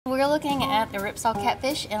We're looking at the Ripsaw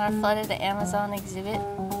catfish in our flooded Amazon exhibit.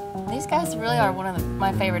 These guys really are one of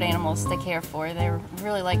my favorite animals to care for. They're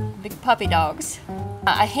really like big puppy dogs.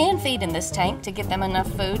 I hand feed in this tank to get them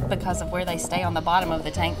enough food because of where they stay on the bottom of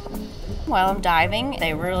the tank. While I'm diving,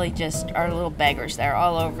 they really just are little beggars. They're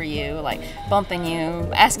all over you, like bumping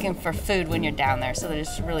you, asking for food when you're down there, so they're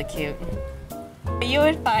just really cute. You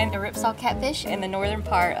would find the Ripsaw catfish in the northern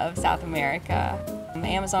part of South America, the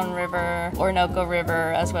Amazon River, Orinoco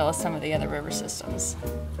River, as well as some of the other river systems.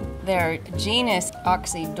 Their genus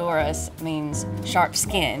Oxydorus means sharp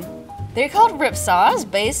skin. They're called ripsaws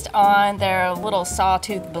based on their little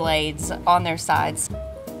sawtooth blades on their sides.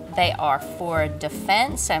 They are for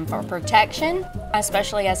defense and for protection.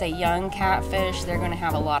 Especially as a young catfish, they're going to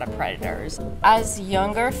have a lot of predators. As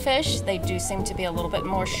younger fish, they do seem to be a little bit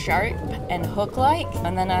more sharp and hook-like.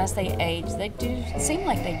 And then as they age, they do seem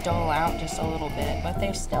like they dull out just a little bit, but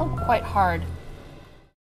they're still quite hard